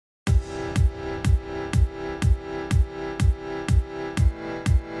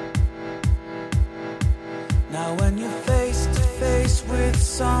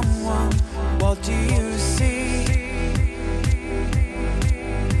someone, what do you see?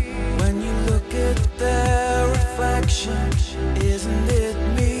 When you look at their reflection, isn't it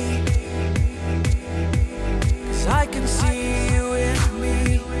me? 'Cause I can see you in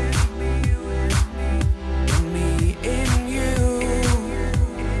me, and me in you.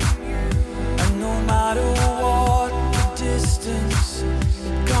 And no matter what the distance,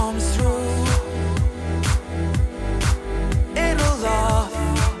 it comes through. In a laugh,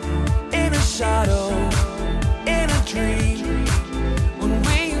 in a shadow, in a dream. When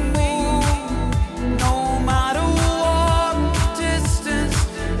we move, no matter what the distance,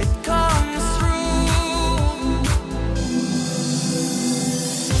 it comes through.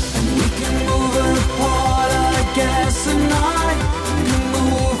 And we can move apart, I guess, and I can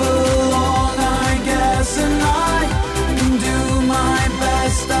move along, I guess, and I can do my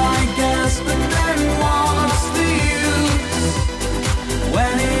best, I guess. But then what's the use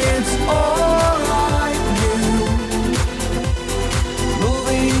when it's all I do?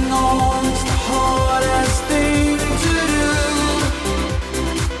 Moving on's the hardest thing to do.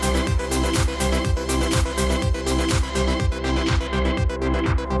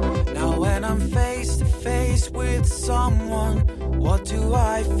 Now when I'm face to face with someone, what do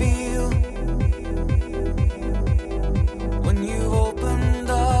I feel? When you've opened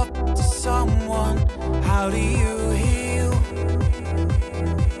up to someone, how do you